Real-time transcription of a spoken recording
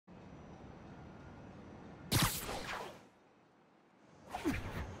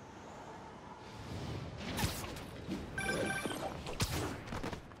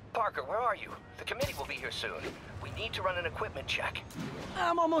Parker, where are you? The committee will be here soon. We need to run an equipment check.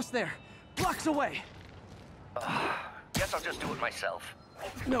 I'm almost there. Blocks away. Guess I'll just do it myself.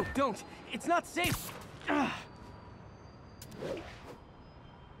 No, don't. It's not safe.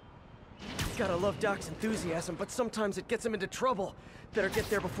 Gotta love Doc's enthusiasm, but sometimes it gets him into trouble. Better get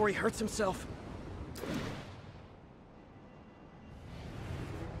there before he hurts himself.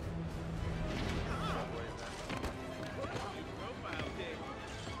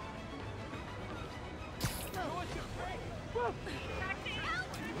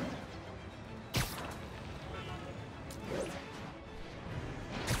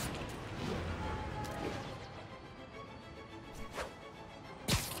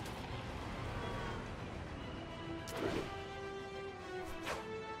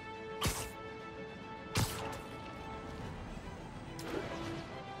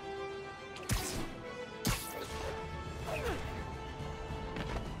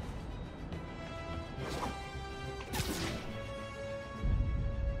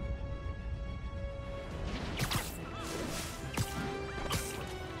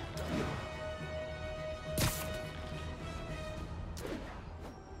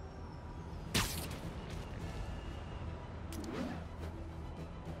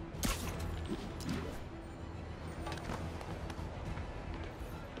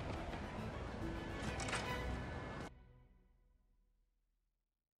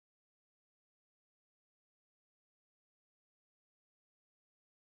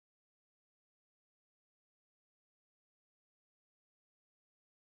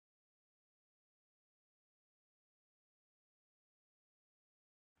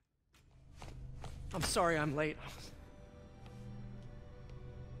 I'm sorry I'm late.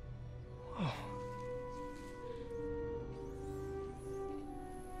 Oh.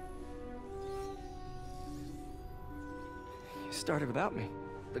 You started without me.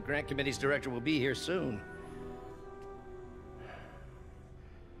 The grant committee's director will be here soon.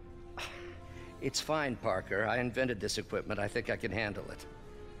 It's fine, Parker. I invented this equipment. I think I can handle it.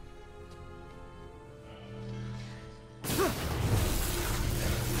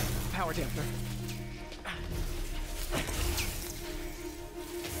 Power dampener.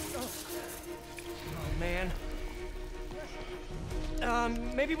 Oh, man.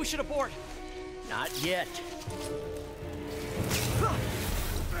 Maybe we should abort. Not yet.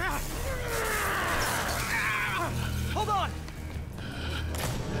 Hold on!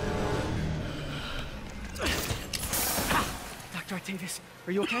 Dr. Octavius,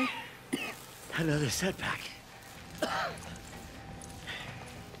 are you okay? Another setback.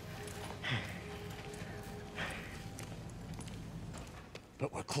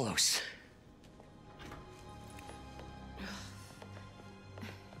 But we're close.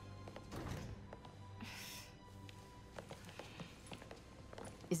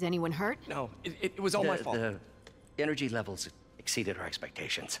 Is anyone hurt? No, it was all my fault. The energy levels exceeded our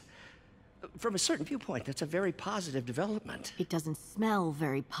expectations. From a certain viewpoint, that's a very positive development. It doesn't smell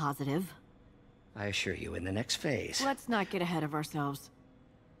very positive. I assure you, in the next phase... Let's not get ahead of ourselves.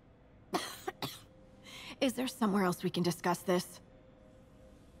 Is there somewhere else we can discuss this?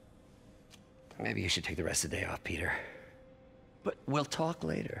 Maybe you should take the rest of the day off, Peter. But we'll talk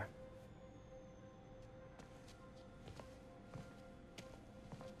later.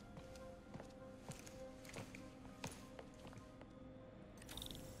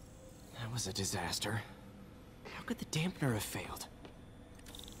 That was a disaster. How could the dampener have failed?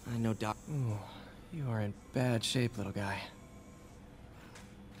 I know, Doc. Ooh, you are in bad shape, little guy.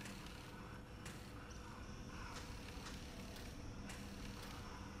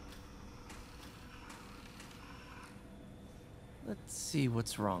 Let's see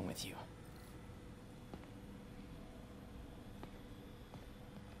what's wrong with you.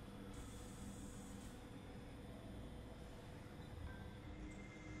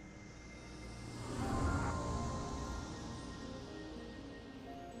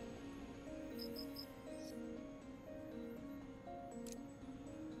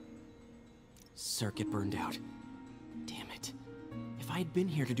 Circuit burned out. Damn it. If I had been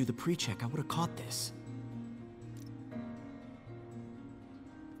here to do the pre-check, I would have caught this.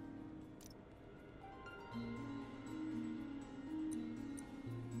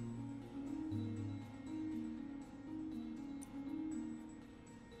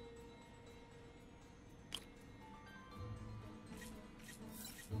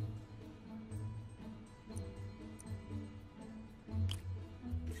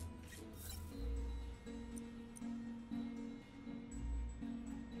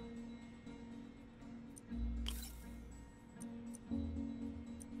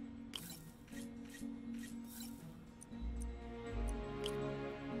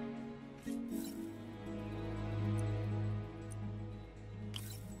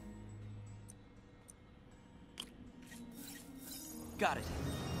 Got it.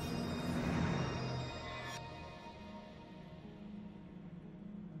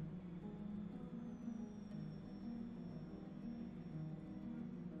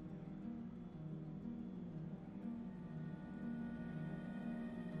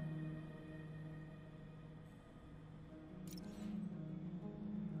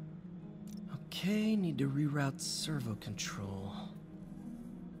 Okay, need to reroute servo control.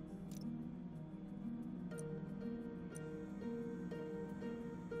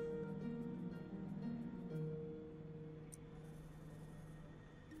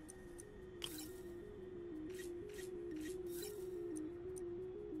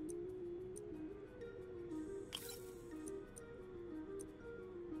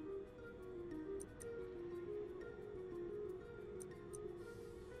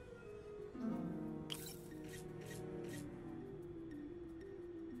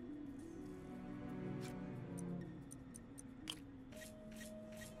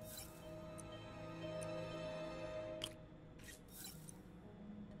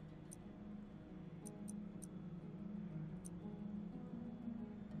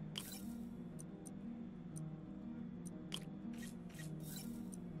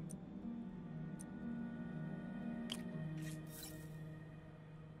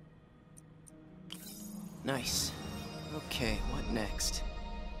 Nice. Okay, what next?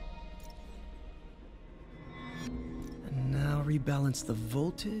 And now rebalance the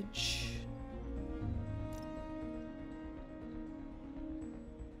voltage.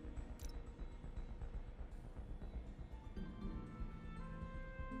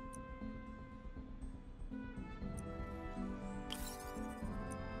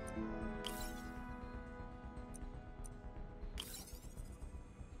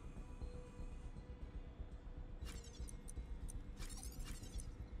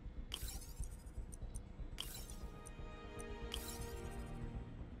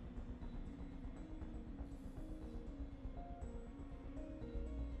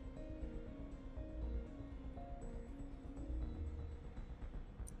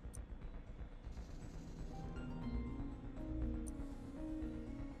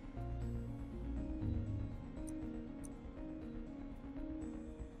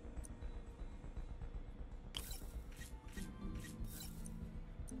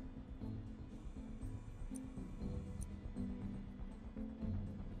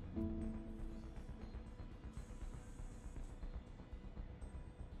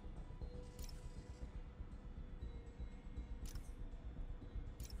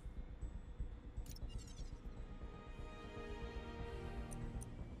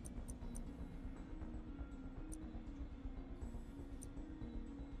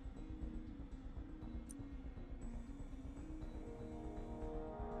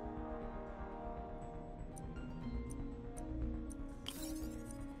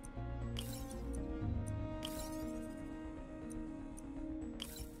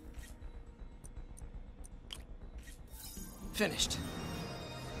 Finished.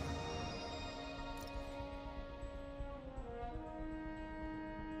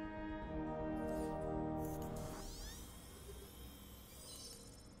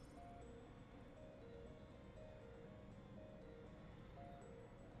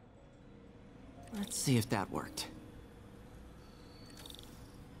 Let's see if that worked.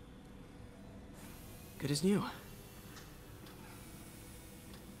 Good as new.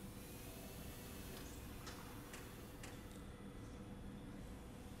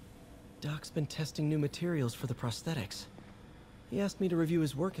 Doc's been testing new materials for the prosthetics. He asked me to review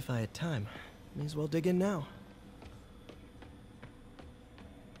his work if I had time. May as well dig in now.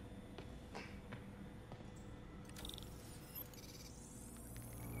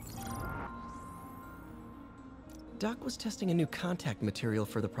 Doc was testing a new contact material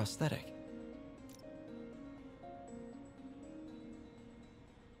for the prosthetic.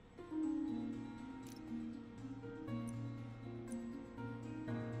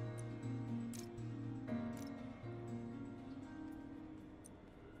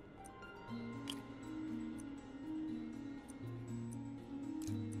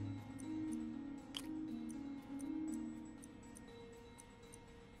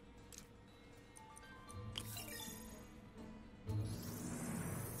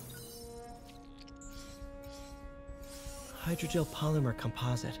 Hydrogel polymer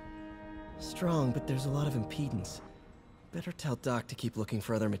composite. Strong, but there's a lot of impedance. Better tell Doc to keep looking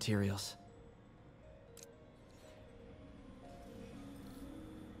for other materials.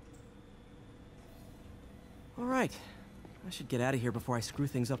 All right. I should get out of here before I screw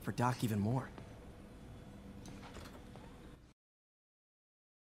things up for Doc even more.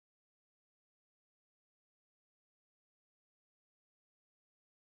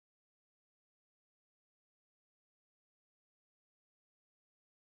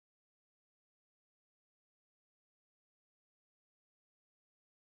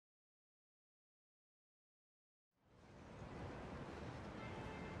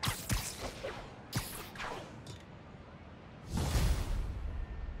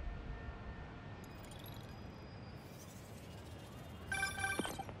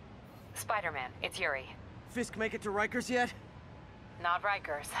 Spider-Man, it's Yuri. Fisk make it to Rikers yet? Not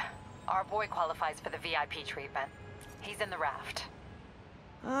Rikers. Our boy qualifies for the VIP treatment. He's in the raft.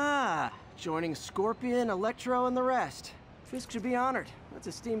 Ah, joining Scorpion, Electro, and the rest. Fisk should be honored. That's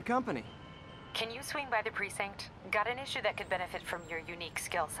a steamed company. Can you swing by the precinct? Got an issue that could benefit from your unique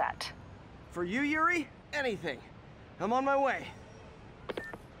skill set. For you, Yuri? Anything. I'm on my way.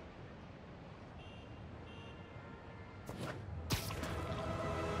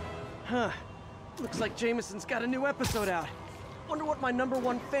 Huh. Looks like Jameson's got a new episode out. Wonder what my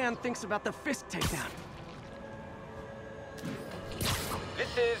 #1 fan thinks about the Fisk takedown.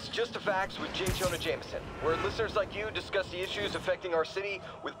 This is Just the Facts with J. Jonah Jameson, where listeners like you discuss the issues affecting our city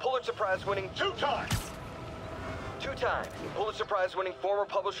with Pulitzer Prize-winning two-time Pulitzer Prize-winning former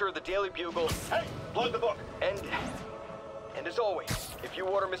publisher of the Daily Bugle. Hey, plug the book. And as always, if you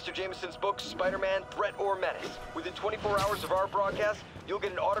order Mr. Jameson's books, Spider-Man, Threat, or Menace, within 24 hours of our broadcast, you'll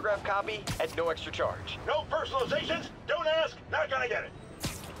get an autographed copy at no extra charge. No personalizations, don't ask, not gonna get it.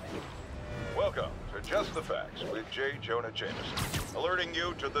 Welcome to Just the Facts with J. Jonah Jameson, alerting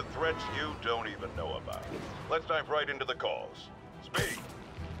you to the threats you don't even know about. Let's dive right into the calls. Speed.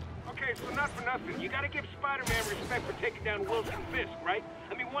 Okay, so not for nothing. You gotta give Spider-Man respect for taking down Wilson Fisk, right?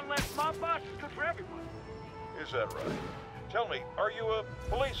 I mean, one less mob boss is good for everyone. Is that right? Tell me, are you a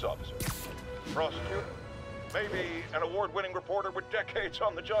police officer? Prosecutor? Maybe an award-winning reporter with decades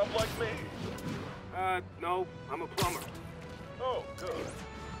on the job like me? No, I'm a plumber. Oh, good.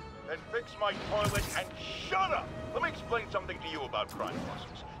 Then fix my toilet and shut up! Let me explain something to you about crime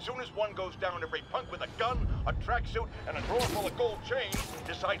bosses. Soon as one goes down, every punk with a gun, a tracksuit, and a drawer full of gold chains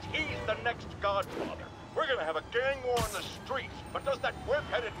decides he's the next godfather. We're gonna have a gang war in the streets, but does that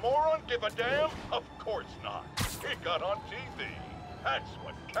whip-headed moron give a damn? Of course not. He got on TV. That's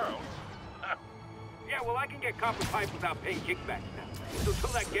what counts. Yeah, well, I can get copper pipe without paying kickbacks now. So till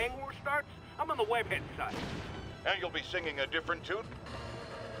that gang war starts, I'm on the webhead side. And you'll be singing a different tune?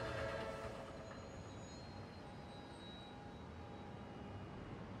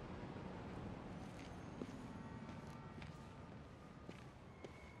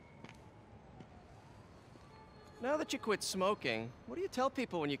 Now that you quit smoking, what do you tell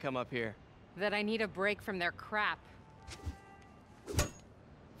people when you come up here? That I need a break from their crap.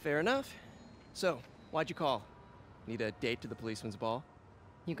 Fair enough. So, why'd you call? Need a date to the policeman's ball?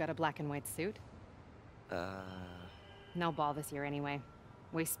 You got a black and white suit? No ball this year anyway.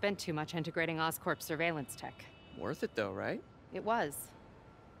 We spent too much integrating Oscorp's surveillance tech. Worth it though, right? It was.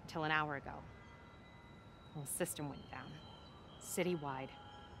 Until an hour ago. The whole system went down. Citywide.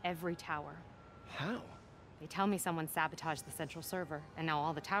 Every tower. How? They tell me someone sabotaged the central server, and now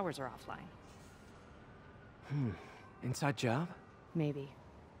all the towers are offline. Inside job? Maybe.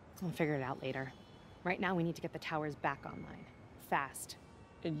 We'll figure it out later. Right now, we need to get the towers back online. Fast.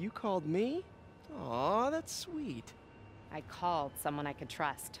 And you called me? Aw, that's sweet. I called someone I could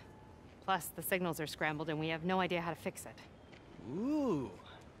trust. Plus, the signals are scrambled, and we have no idea how to fix it. Ooh.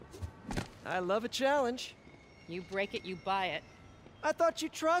 I love a challenge. You break it, you buy it. I thought you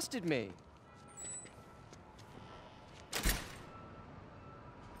trusted me.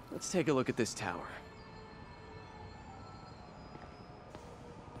 Let's take a look at this tower.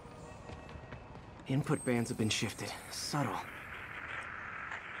 Input bands have been shifted. Subtle.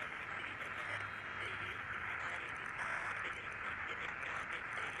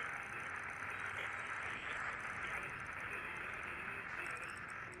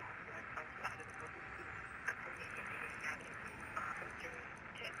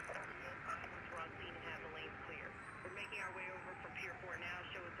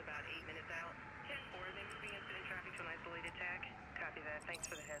 Thanks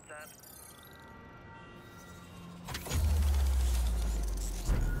for the heads up.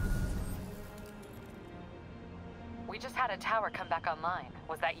 We just had a tower come back online.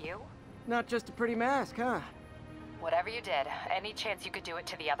 Was that you? Not just a pretty mask, huh? Whatever you did, any chance you could do it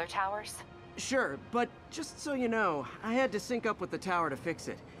to the other towers? Sure, but just so you know, I had to sync up with the tower to fix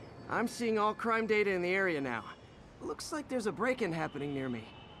it. I'm seeing all crime data in the area now. Looks like there's a break-in happening near me.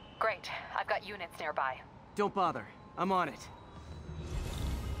 Great. I've got units nearby. Don't bother. I'm on it.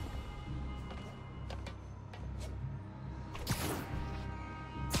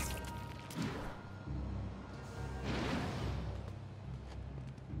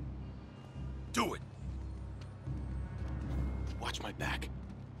 Do it! Watch my back.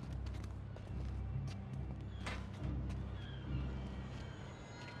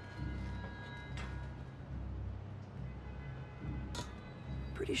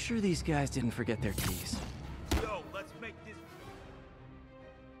 Pretty sure these guys didn't forget their keys. Yo, let's make this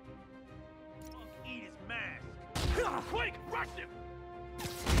punk eat his mask. Quick, rush him!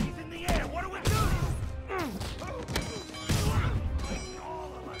 He's in the air!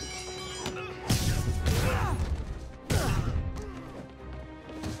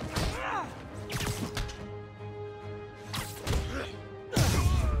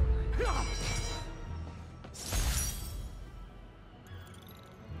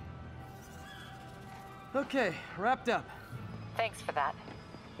 Okay, wrapped up. Thanks for that.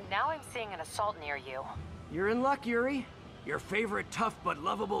 Now I'm seeing an assault near you. You're in luck, Yuri. Your favorite tough but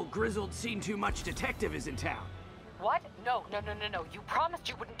lovable, grizzled, seen-too-much detective is in town. What? No. You promised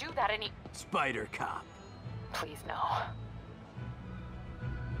you wouldn't do that any... Spider Cop. Please, no.